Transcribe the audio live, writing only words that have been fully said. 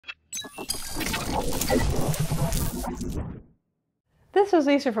This is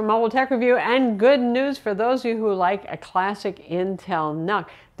Lisa from Mobile Tech Review, and good news for those of you who like a classic Intel NUC.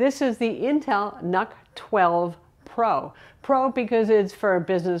 This is the Intel NUC 12 Pro. Pro because it's for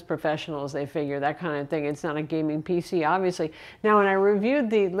business professionals, they figure, that kind of thing. It's not a gaming PC, obviously. Now, when I reviewed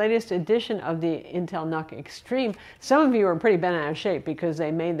the latest edition of the Intel NUC Extreme, some of you were pretty bent out of shape because they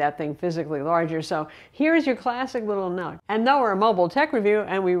made that thing physically larger. So here's your classic little NUC. And though we're a mobile tech review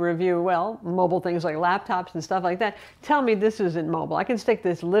and we review, well, mobile things like laptops and stuff like that, tell me this isn't mobile. I can stick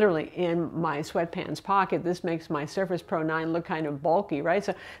this literally in my sweatpants pocket. This makes my Surface Pro 9 look kind of bulky, right?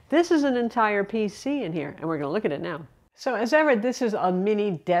 So this is an entire PC in here, and we're going to look at it now. So as ever, this is a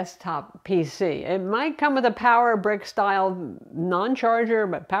mini desktop PC. It might come with a power brick style non-charger,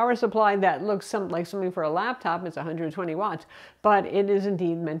 but power supply that looks like something for a laptop. It's 120 watts, but it is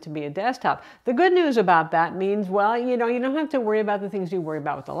indeed meant to be a desktop. The good news about that means, well, you don't have to worry about the things you worry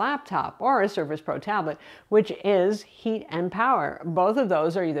about with a laptop or a Surface Pro tablet, which is heat and power. Both of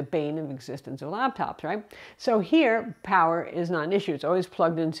those are the bane of existence of laptops, right? So here, power is not an issue. It's always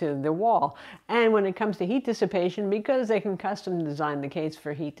plugged into the wall. And when it comes to heat dissipation, because they can custom design the case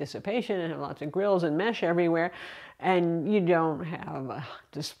for heat dissipation and have lots of grills and mesh everywhere, and you don't have a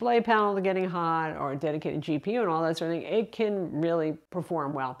display panel getting hot or a dedicated GPU and all that sort of thing, it can really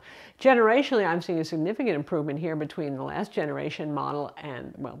perform well. Generationally, I'm seeing a significant improvement here between the last generation model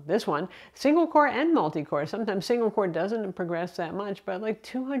and, well, this one, single core and multi-core. Sometimes single core doesn't progress that much, but like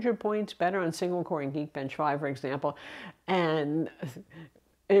 200 points better on single core in Geekbench 5, for example, and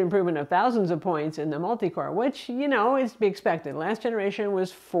an improvement of thousands of points in the multi-core, which, is to be expected. Last generation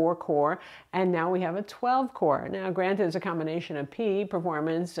was 4-core, and now we have a 12-core. Now, granted, it's a combination of P,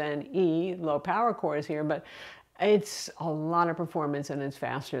 performance, and E, low power cores here, but it's a lot of performance, and it's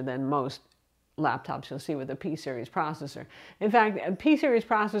faster than most laptops you'll see with a P-series processor. In fact, a P-series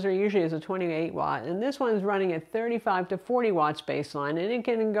processor usually is a 28 watt, and this one's running at 35 to 40 watts baseline, and it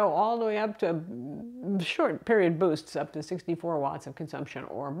can go all the way up to short period boosts up to 64 watts of consumption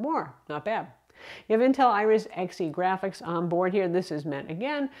or more. Not bad. You have Intel Iris Xe graphics on board here. This is meant,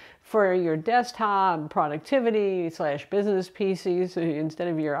 again, for your desktop productivity / business PCs. So instead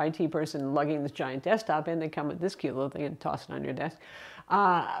of your IT person lugging this giant desktop in, they come with this cute little thing and toss it on your desk.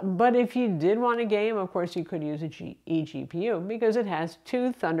 But if you did want a game, of course, you could use a eGPU because it has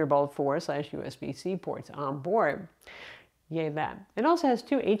 2 Thunderbolt 4 / USB-C ports on board. Yay that. It also has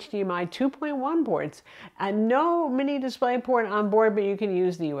 2 HDMI 2.1 ports and no mini display port on board, but you can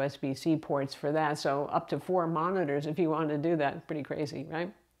use the USB-C ports for that. So up to 4 monitors if you want to do that. Pretty crazy,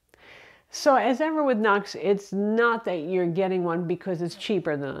 right? So as ever with NUCs, it's not that you're getting one because it's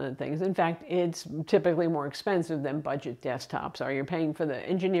cheaper than other things. In fact, it's typically more expensive than budget desktops are. You're paying for the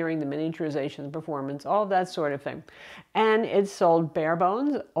engineering, the miniaturization, the performance, all that sort of thing. And it's sold bare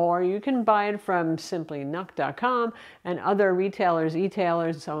bones, or you can buy it from SimplyNUC.com and other retailers,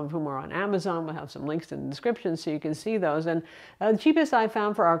 e-tailers, some of whom are on Amazon. We'll have some links in the description so you can see those. And the cheapest I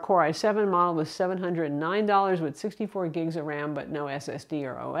found for our Core i7 model was $709 with 64 gigs of RAM, but no SSD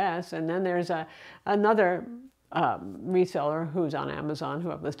or OS. And then there's another reseller who's on Amazon, who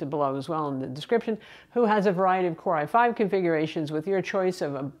I've listed below as well in the description, who has a variety of Core i5 configurations with your choice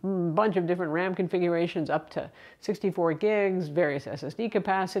of a bunch of different RAM configurations up to 64 gigs, various SSD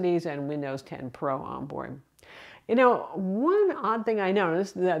capacities, and Windows 10 Pro on board. One odd thing I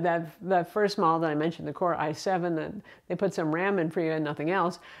noticed, that first model that I mentioned, the Core i7, that they put some RAM in for you and nothing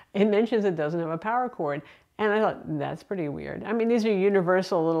else, it mentions it doesn't have a power cord. And I thought, that's pretty weird. I mean, these are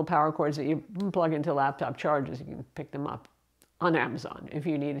universal little power cords that you plug into laptop chargers. You can pick them up on Amazon if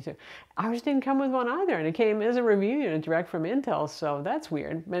you needed to. Ours didn't come with one either, and it came as a review unit direct from Intel, so that's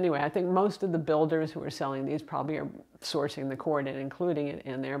weird. Anyway, I think most of the builders who are selling these probably are sourcing the cord and including it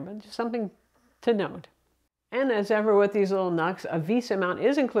in there, but just something to note. And as ever with these little NUCs, a VESA mount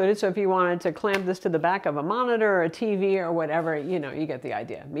is included, so if you wanted to clamp this to the back of a monitor or a TV or whatever, you get the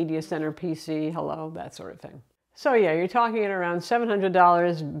idea. Media center, PC, hello, that sort of thing. So yeah, you're talking at around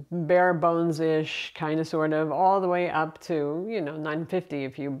 $700, bare bones-ish, kind of, sort of, all the way up to, $950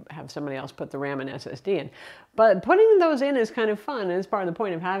 if you have somebody else put the RAM and SSD in. But putting those in is kind of fun. It's part of the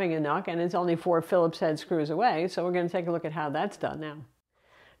point of having a NUC, and it's only 4 Phillips head screws away, so we're going to take a look at how that's done now.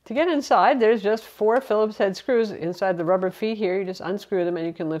 To get inside, there's just 4 Phillips head screws inside the rubber feet here. You just unscrew them and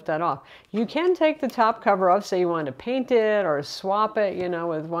you can lift that off. You can take the top cover off, say you want to paint it or swap it,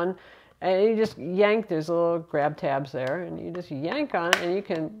 with one, and you just yank. There's little grab tabs there, and you just yank on it and you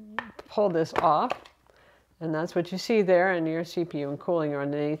can pull this off. And that's what you see there, and your CPU and cooling are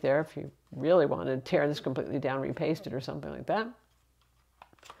underneath there if you really want to tear this completely down, repaste it or something like that.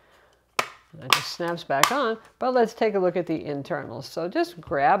 And it just snaps back on, but let's take a look at the internals. So just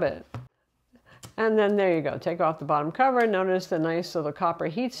grab it. And then there you go. Take off the bottom cover. Notice the nice little copper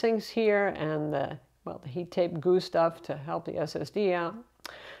heat sinks here and the heat tape glue stuff to help the SSD out.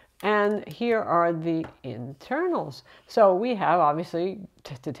 And here are the internals. So we have, obviously,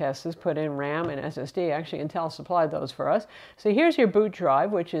 to test this, put in RAM and SSD. Actually, Intel supplied those for us. So here's your boot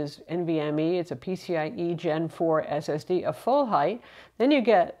drive, which is NVMe. It's a PCIe Gen 4 SSD, a full height. Then you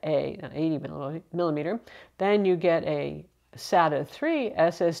get an 80 millimeter. Then you get a SATA 3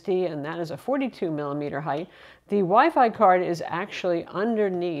 SSD, and that is a 42 millimeter height. The Wi-Fi card is actually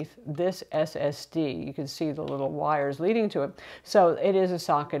underneath this SSD. You can see the little wires leading to it. So it is a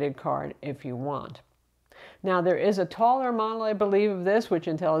socketed card if you want. Now there is a taller model, I believe, of this, which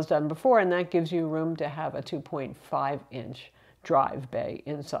Intel has done before, and that gives you room to have a 2.5-inch drive bay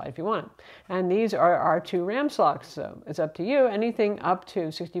inside if you want it. And these are our 2 RAM slots, so it's up to you. Anything up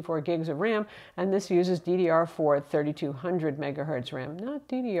to 64 gigs of RAM, and this uses DDR4 3200 megahertz RAM, not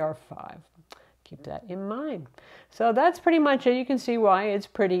DDR5. Keep that in mind. So that's pretty much it. You can see why it's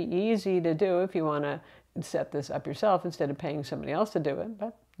pretty easy to do if you want to set this up yourself instead of paying somebody else to do it,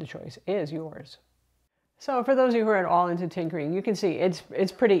 but the choice is yours. So for those of you who are at all into tinkering, you can see it's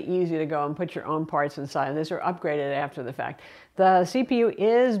pretty easy to go and put your own parts inside, and these are upgraded after the fact. The CPU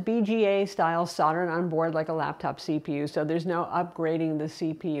is BGA style soldered on board like a laptop CPU, so there's no upgrading the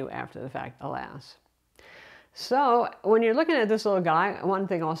CPU after the fact, alas. So when you're looking at this little guy, one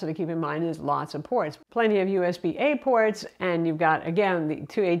thing also to keep in mind is lots of ports. Plenty of USB-A ports, and you've got, again, the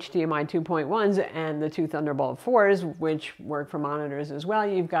 2 HDMI 2.1s and the 2 Thunderbolt 4s, which work for monitors as well.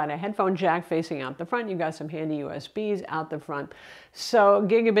 You've got a headphone jack facing out the front. You've got some handy USBs out the front. So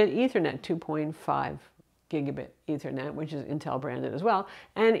gigabit Ethernet, 2.5 gigabit Ethernet, which is Intel branded as well.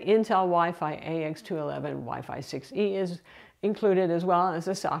 And Intel Wi-Fi AX211 Wi-Fi 6E is included, as well as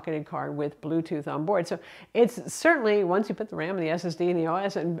a socketed card with Bluetooth on board. So it's certainly, once you put the RAM and the SSD and the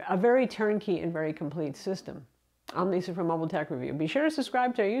OS, a very turnkey and very complete system. I'm Lisa from Mobile Tech Review. Be sure to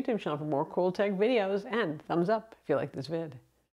subscribe to our YouTube channel for more cool tech videos, and thumbs up if you like this vid.